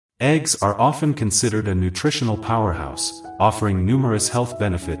Eggs are often considered a nutritional powerhouse, offering numerous health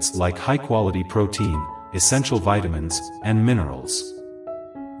benefits like high-quality protein, essential vitamins, and minerals.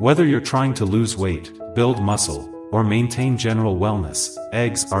 Whether you're trying to lose weight, build muscle, or maintain general wellness,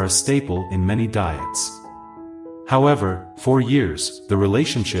 eggs are a staple in many diets. However, for years, the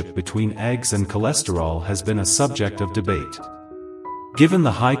relationship between eggs and cholesterol has been a subject of debate. Given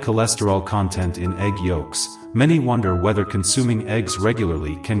the high cholesterol content in egg yolks, many wonder whether consuming eggs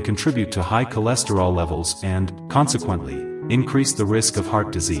regularly can contribute to high cholesterol levels and, consequently, increase the risk of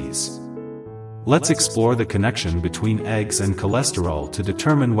heart disease. Let's explore the connection between eggs and cholesterol to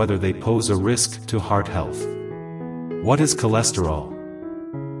determine whether they pose a risk to heart health. What is cholesterol?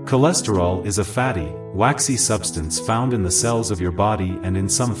 Cholesterol is a fatty, waxy substance found in the cells of your body and in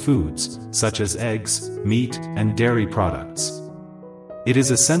some foods, such as eggs, meat, and dairy products. It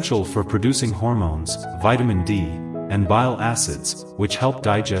is essential for producing hormones, vitamin D, and bile acids, which help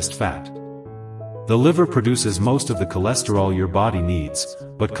digest fat. The liver produces most of the cholesterol your body needs,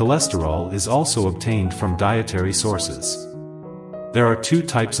 but cholesterol is also obtained from dietary sources. There are two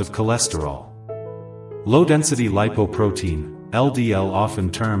types of cholesterol. Low-density lipoprotein, LDL,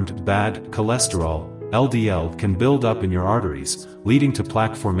 often termed bad cholesterol, LDL, can build up in your arteries, leading to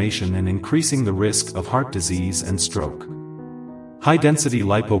plaque formation and increasing the risk of heart disease and stroke. High-density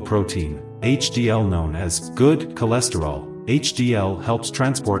lipoprotein, HDL, known as good cholesterol, HDL, helps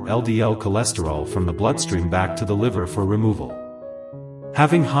transport LDL cholesterol from the bloodstream back to the liver for removal.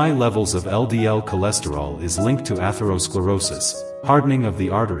 Having high levels of LDL cholesterol is linked to atherosclerosis, hardening of the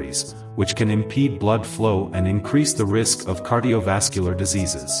arteries, which can impede blood flow and increase the risk of cardiovascular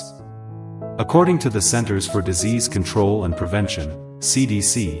diseases. According to the Centers for Disease Control and Prevention,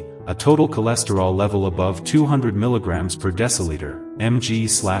 CDC, a total cholesterol level above 200 mg per deciliter,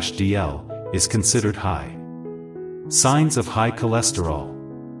 mg/dl, is considered high. Signs of high cholesterol.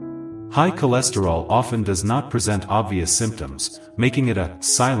 High cholesterol often does not present obvious symptoms, making it a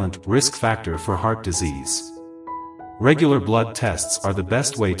silent risk factor for heart disease. Regular blood tests are the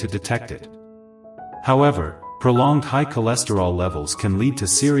best way to detect it. However, prolonged high cholesterol levels can lead to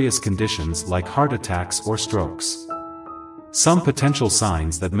serious conditions like heart attacks or strokes. Some potential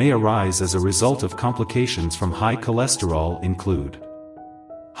signs that may arise as a result of complications from high cholesterol include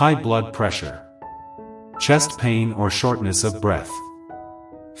high blood pressure, chest pain or shortness of breath,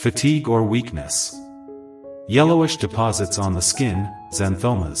 fatigue or weakness, yellowish deposits on the skin,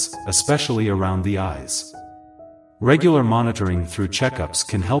 xanthomas, especially around the eyes. Regular monitoring through checkups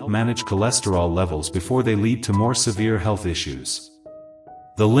can help manage cholesterol levels before they lead to more severe health issues.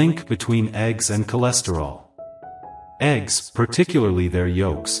 The link between eggs and cholesterol. Eggs, particularly their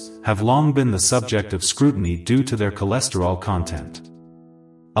yolks, have long been the subject of scrutiny due to their cholesterol content.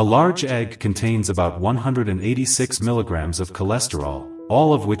 A large egg contains about 186 mg of cholesterol,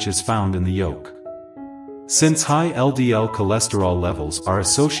 all of which is found in the yolk. Since high LDL cholesterol levels are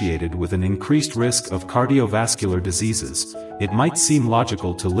associated with an increased risk of cardiovascular diseases, it might seem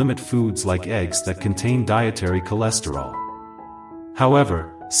logical to limit foods like eggs that contain dietary cholesterol.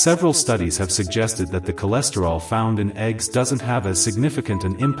 However, several studies have suggested that the cholesterol found in eggs doesn't have as significant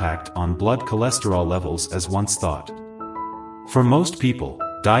an impact on blood cholesterol levels as once thought. For most people,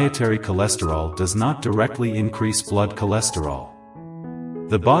 dietary cholesterol does not directly increase blood cholesterol.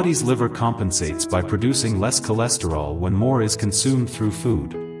 The body's liver compensates by producing less cholesterol when more is consumed through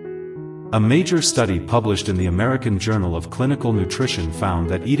food. A major study published in the American Journal of Clinical Nutrition found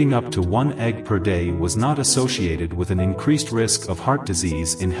that eating up to 1 egg per day was not associated with an increased risk of heart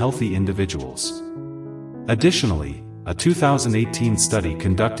disease in healthy individuals. Additionally, a 2018 study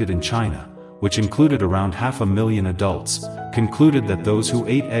conducted in China, which included around 500,000 adults, concluded that those who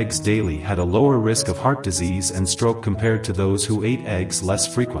ate eggs daily had a lower risk of heart disease and stroke compared to those who ate eggs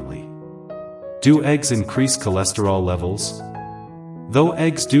less frequently. Do eggs increase cholesterol levels? Though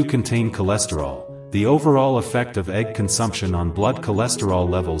eggs do contain cholesterol, the overall effect of egg consumption on blood cholesterol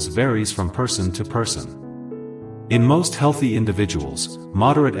levels varies from person to person. In most healthy individuals,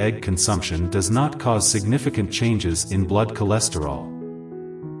 moderate egg consumption does not cause significant changes in blood cholesterol.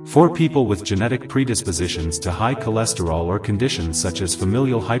 For people with genetic predispositions to high cholesterol or conditions such as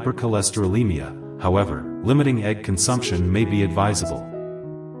familial hypercholesterolemia, however, limiting egg consumption may be advisable.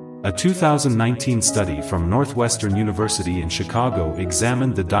 A 2019 study from Northwestern University in Chicago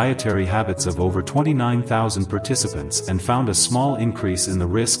examined the dietary habits of over 29,000 participants and found a small increase in the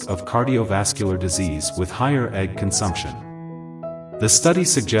risk of cardiovascular disease with higher egg consumption. The study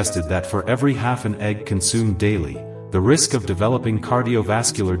suggested that for every half an egg consumed daily, the risk of developing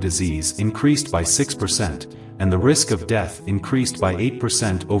cardiovascular disease increased by 6%, and the risk of death increased by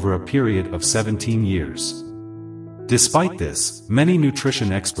 8% over a period of 17 years. Despite this, many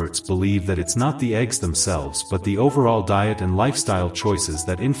nutrition experts believe that it's not the eggs themselves but the overall diet and lifestyle choices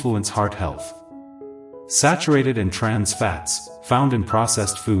that influence heart health. Saturated and trans fats, found in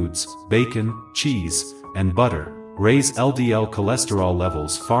processed foods, bacon, cheese, and butter, raise LDL cholesterol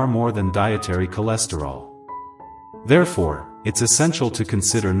levels far more than dietary cholesterol. Therefore, it's essential to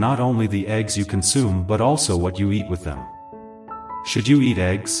consider not only the eggs you consume but also what you eat with them. Should you eat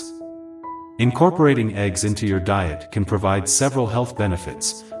eggs? Incorporating eggs into your diet can provide several health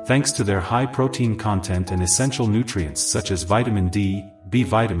benefits, thanks to their high protein content and essential nutrients such as vitamin D, B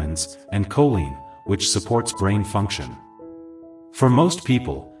vitamins, and choline, which supports brain function. For most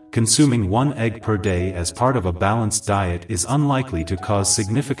people, consuming one egg per day as part of a balanced diet is unlikely to cause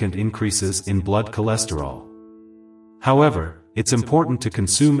significant increases in blood cholesterol. However, it's important to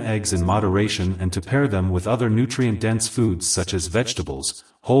consume eggs in moderation and to pair them with other nutrient-dense foods such as vegetables,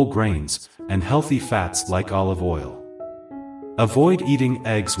 whole grains, and healthy fats like olive oil. Avoid eating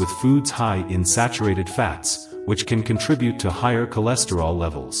eggs with foods high in saturated fats, which can contribute to higher cholesterol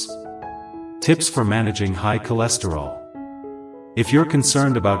levels. Tips for managing high cholesterol. If you're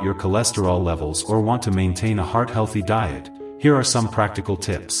concerned about your cholesterol levels or want to maintain a heart-healthy diet, here are some practical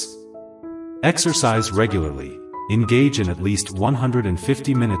tips. Exercise regularly. Engage in at least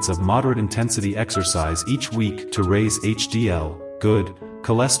 150 minutes of moderate-intensity exercise each week to raise HDL, good,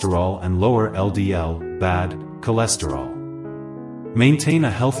 cholesterol and lower LDL, bad, cholesterol. Maintain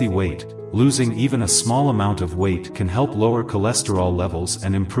a healthy weight. Losing even a small amount of weight can help lower cholesterol levels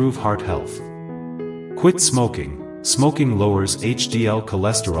and improve heart health. Quit smoking. Smoking lowers HDL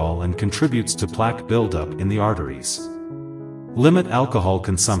cholesterol and contributes to plaque buildup in the arteries. Limit alcohol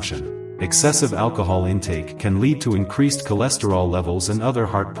consumption. Excessive alcohol intake can lead to increased cholesterol levels and other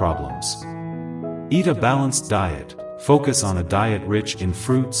heart problems. Eat a balanced diet. Focus on a diet rich in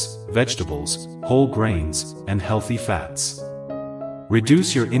fruits, vegetables, whole grains, and healthy fats.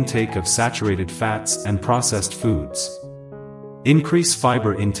 Reduce your intake of saturated fats and processed foods. Increase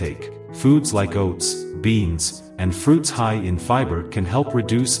fiber intake. Foods like oats, beans, and fruits high in fiber can help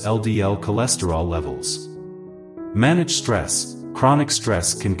reduce LDL cholesterol levels. Manage stress. Chronic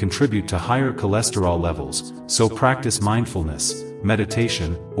stress can contribute to higher cholesterol levels, so practice mindfulness,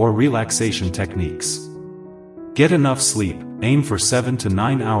 meditation, or relaxation techniques. Get enough sleep. Aim for 7 to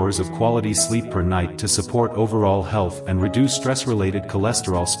 9 hours of quality sleep per night to support overall health and reduce stress-related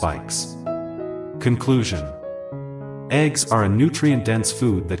cholesterol spikes. Conclusion. Eggs are a nutrient-dense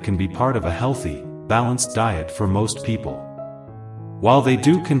food that can be part of a healthy, balanced diet for most people. While they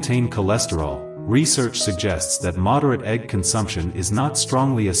do contain cholesterol, research suggests that moderate egg consumption is not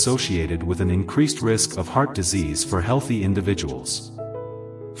strongly associated with an increased risk of heart disease for healthy individuals.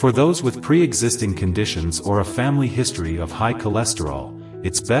 For those with pre-existing conditions or a family history of high cholesterol,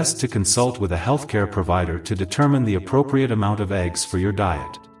 it's best to consult with a healthcare provider to determine the appropriate amount of eggs for your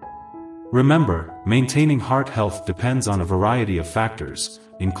diet. Remember, maintaining heart health depends on a variety of factors,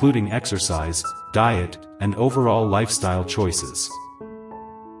 including exercise, diet, and overall lifestyle choices.